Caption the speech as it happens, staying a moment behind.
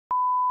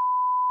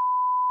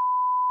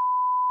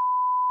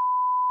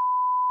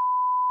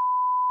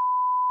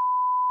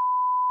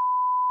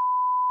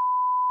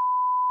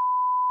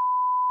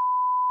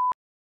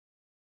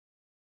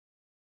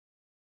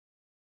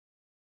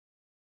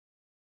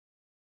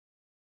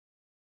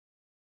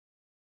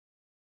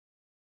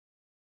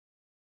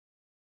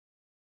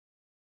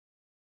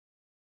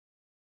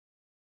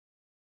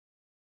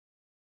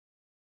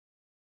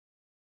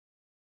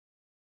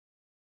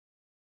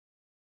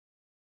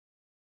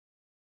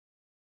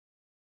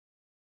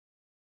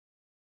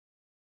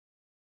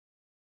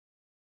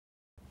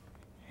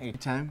Hey,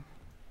 time.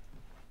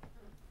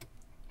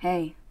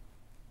 Hey.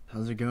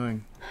 How's it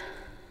going?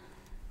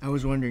 I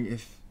was wondering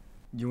if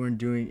you weren't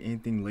doing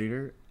anything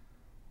later.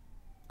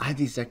 I had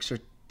these extra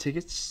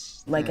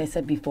tickets. Like I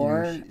said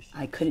before,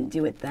 I couldn't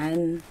do it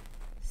then,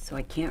 so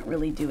I can't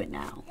really do it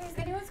now. Hey, is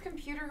anyone's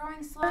computer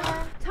going slow?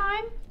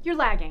 Time? You're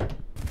lagging.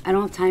 I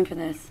don't have time for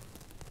this.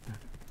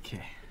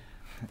 Okay.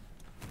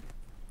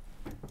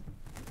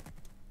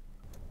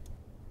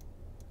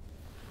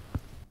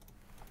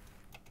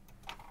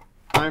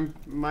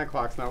 My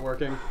clock's not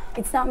working.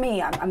 It's not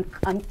me. I'm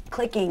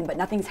clicking, but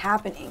nothing's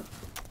happening.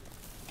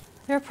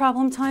 There a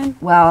problem, Time?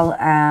 Well,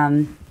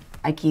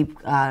 I keep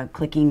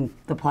clicking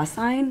the plus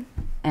sign,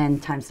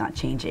 and time's not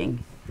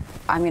changing.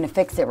 I'm gonna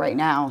fix it right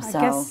now.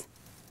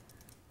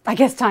 I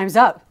guess time's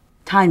up.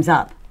 Time's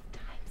up.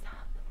 Time's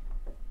up.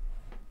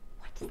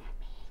 What does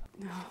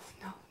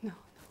that mean? No.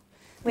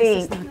 Wait,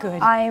 this is not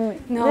good.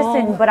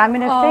 Listen, but I'm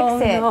gonna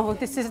fix it. No,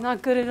 this is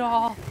not good at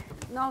all.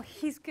 No,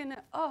 he's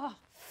gonna. Oh,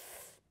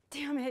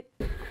 damn it.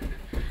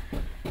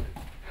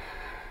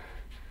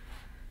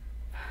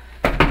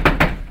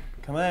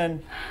 Come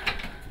in.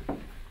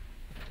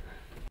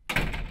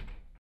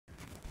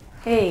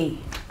 Hey,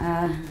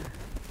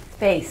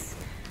 Space.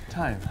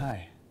 Time,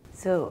 hi.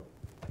 So,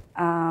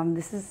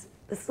 this is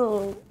a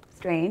little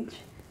strange.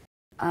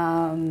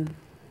 Time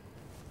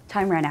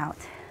ran out,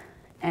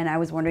 and I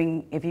was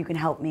wondering if you can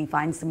help me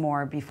find some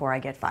more before I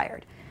get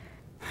fired.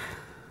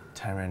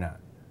 Time ran out.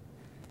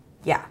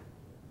 Yeah.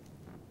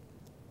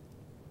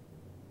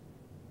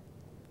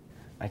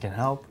 I can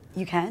help.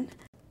 You can?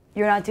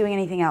 You're not doing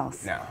anything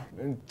else? No,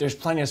 there's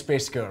plenty of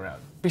space to go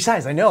around.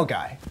 Besides, I know a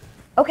guy.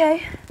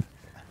 Okay.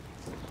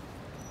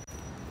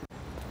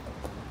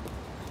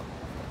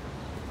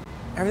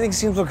 Everything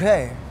seems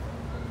okay.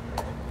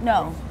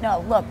 No,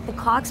 look, the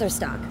clocks are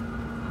stuck.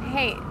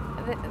 Hey,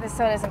 the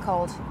soda isn't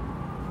cold.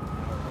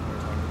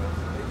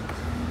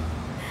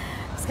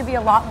 This could be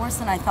a lot worse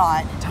than I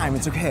thought. Time,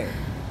 it's okay.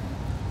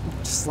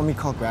 Just let me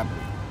call Gravity.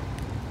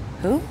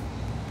 Who?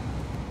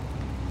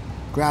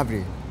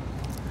 Gravity.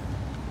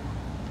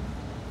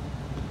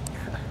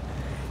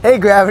 Hey,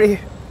 Gravity.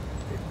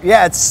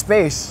 Yeah, it's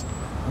space.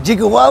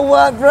 Jigga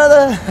what,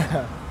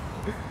 brother?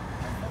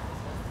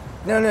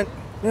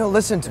 No,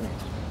 listen to me.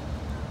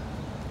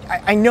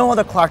 I know how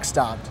the clock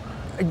stopped.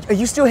 Are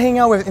you still hanging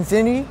out with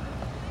Infinity?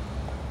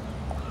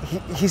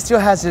 He still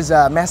has his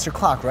master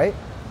clock, right?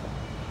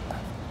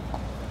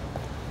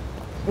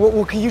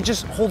 Well, can you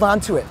just hold on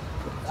to it?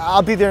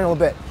 I'll be there in a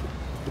little bit.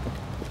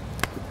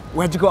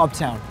 We have to go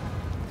uptown.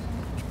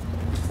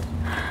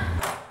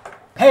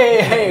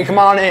 Hey, come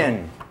on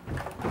in.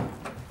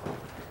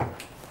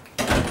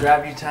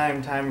 Gravity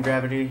time,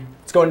 Gravity.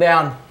 It's going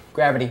down.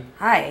 Gravity.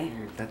 Hi.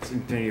 That's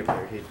Infinity up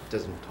there. He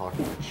doesn't talk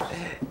much.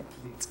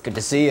 It's good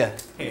to see you.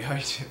 Hey, how are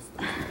you?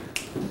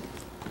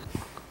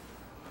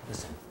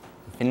 Listen,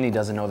 Infinity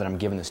doesn't know that I'm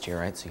giving this to you,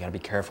 right? So you gotta be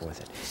careful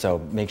with it. So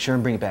make sure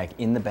and bring it back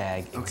in the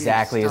bag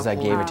exactly as I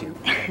gave it to you.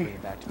 You gotta bring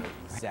it back to me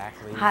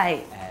exactly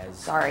Hi. as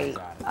Sorry. you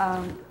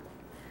got it.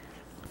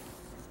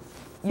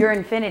 You're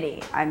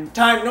Infinity. Time,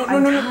 no,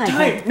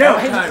 Hey, no,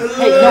 time.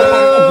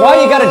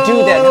 why you gotta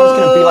do that? How it's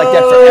gonna be like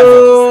that forever?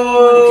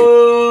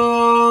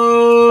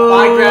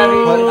 Bye, Gravity.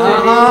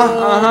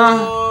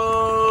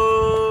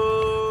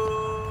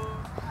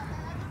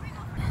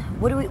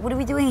 What are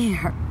we doing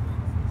here?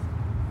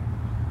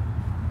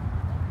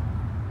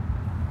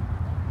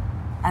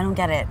 I don't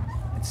get it.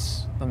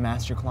 It's the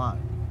master clock.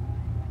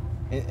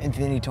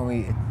 Infinity told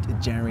me it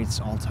generates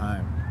all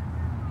time.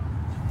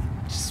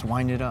 Just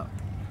wind it up.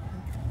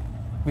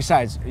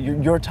 Besides,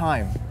 your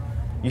time.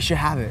 You should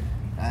have it.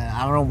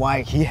 I don't know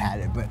why he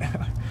had it, but...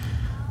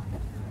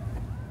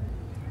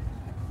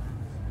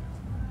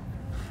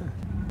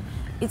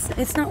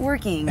 It's not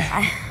working.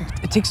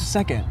 It takes a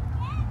second.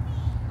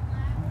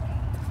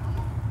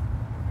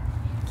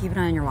 Keep an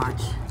eye on your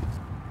watch.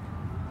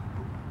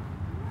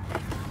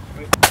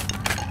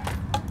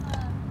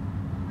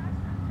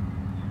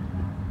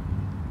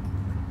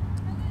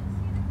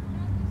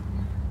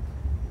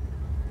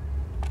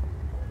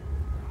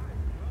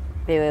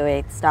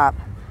 Wait, stop.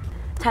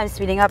 Time's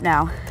speeding up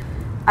now.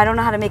 I don't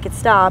know how to make it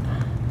stop.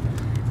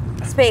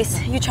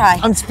 Space, you try.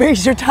 I'm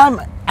Space, your time.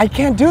 I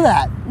can't do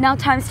that. Now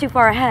time's too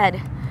far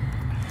ahead.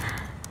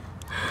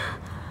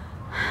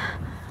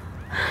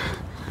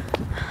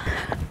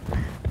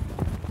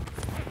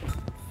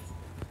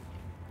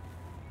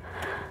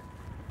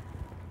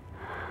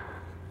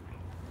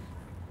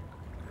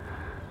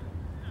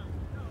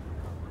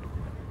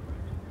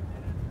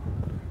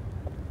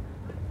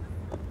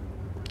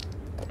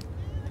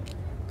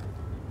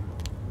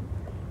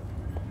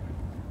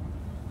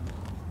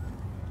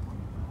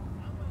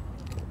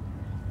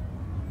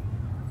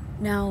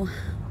 Now,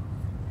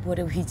 what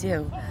do we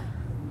do?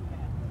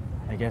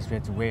 I guess we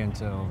have to wait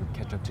until we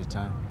catch up to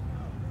time.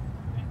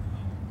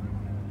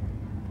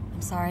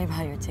 I'm sorry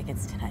about your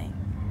tickets tonight.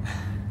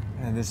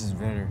 And this is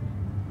better.